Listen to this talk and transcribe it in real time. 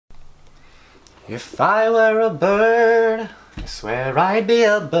If I were a bird, I swear I'd be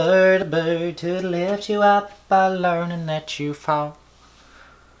a bird to lift you up by learning that you fall.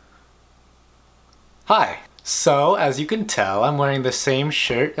 Hi. So, as you can tell, I'm wearing the same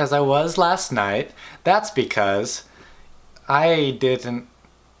shirt as I was last night. That's because I didn't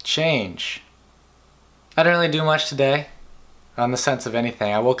change. I didn't really do much today, on the sense of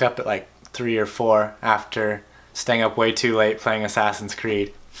anything. I woke up at like 3 or 4 after staying up way too late playing Assassin's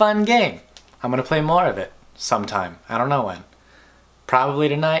Creed. Fun game. I'm gonna play more of it sometime. I don't know when. Probably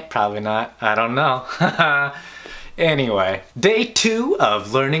tonight, probably not. I don't know. Anyway, day 2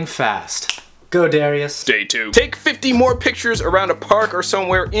 of learning fast. Go, Darius. Day 2. Take 50 more pictures around a park or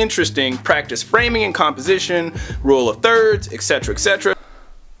somewhere interesting. Practice framing and composition, rule of thirds, etc., etc.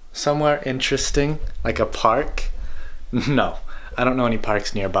 Somewhere interesting, like a park? No, I don't know any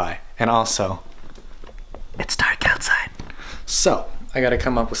parks nearby. And also, it's dark outside. So, I gotta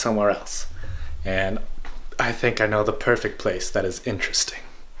come up with somewhere else. And I think I know the perfect place that is interesting.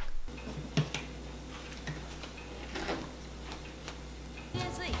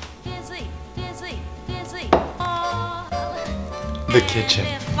 The kitchen.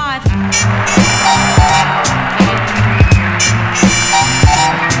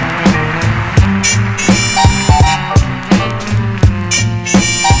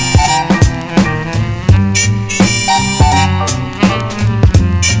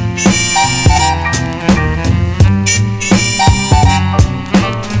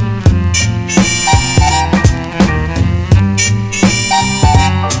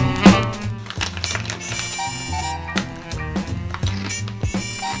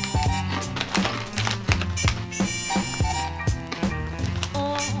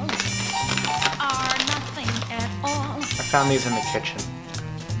 I found these in the kitchen.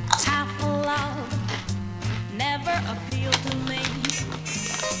 Tough love never appealed to me.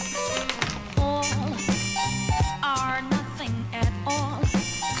 All are nothing at all.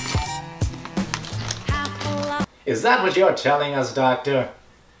 Half love. Is that what you're telling us, Doctor?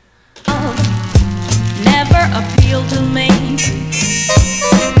 Never appealed to me.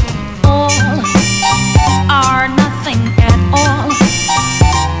 All are nothing at all.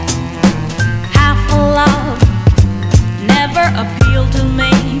 Half love never appealed to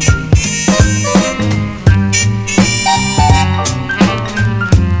me.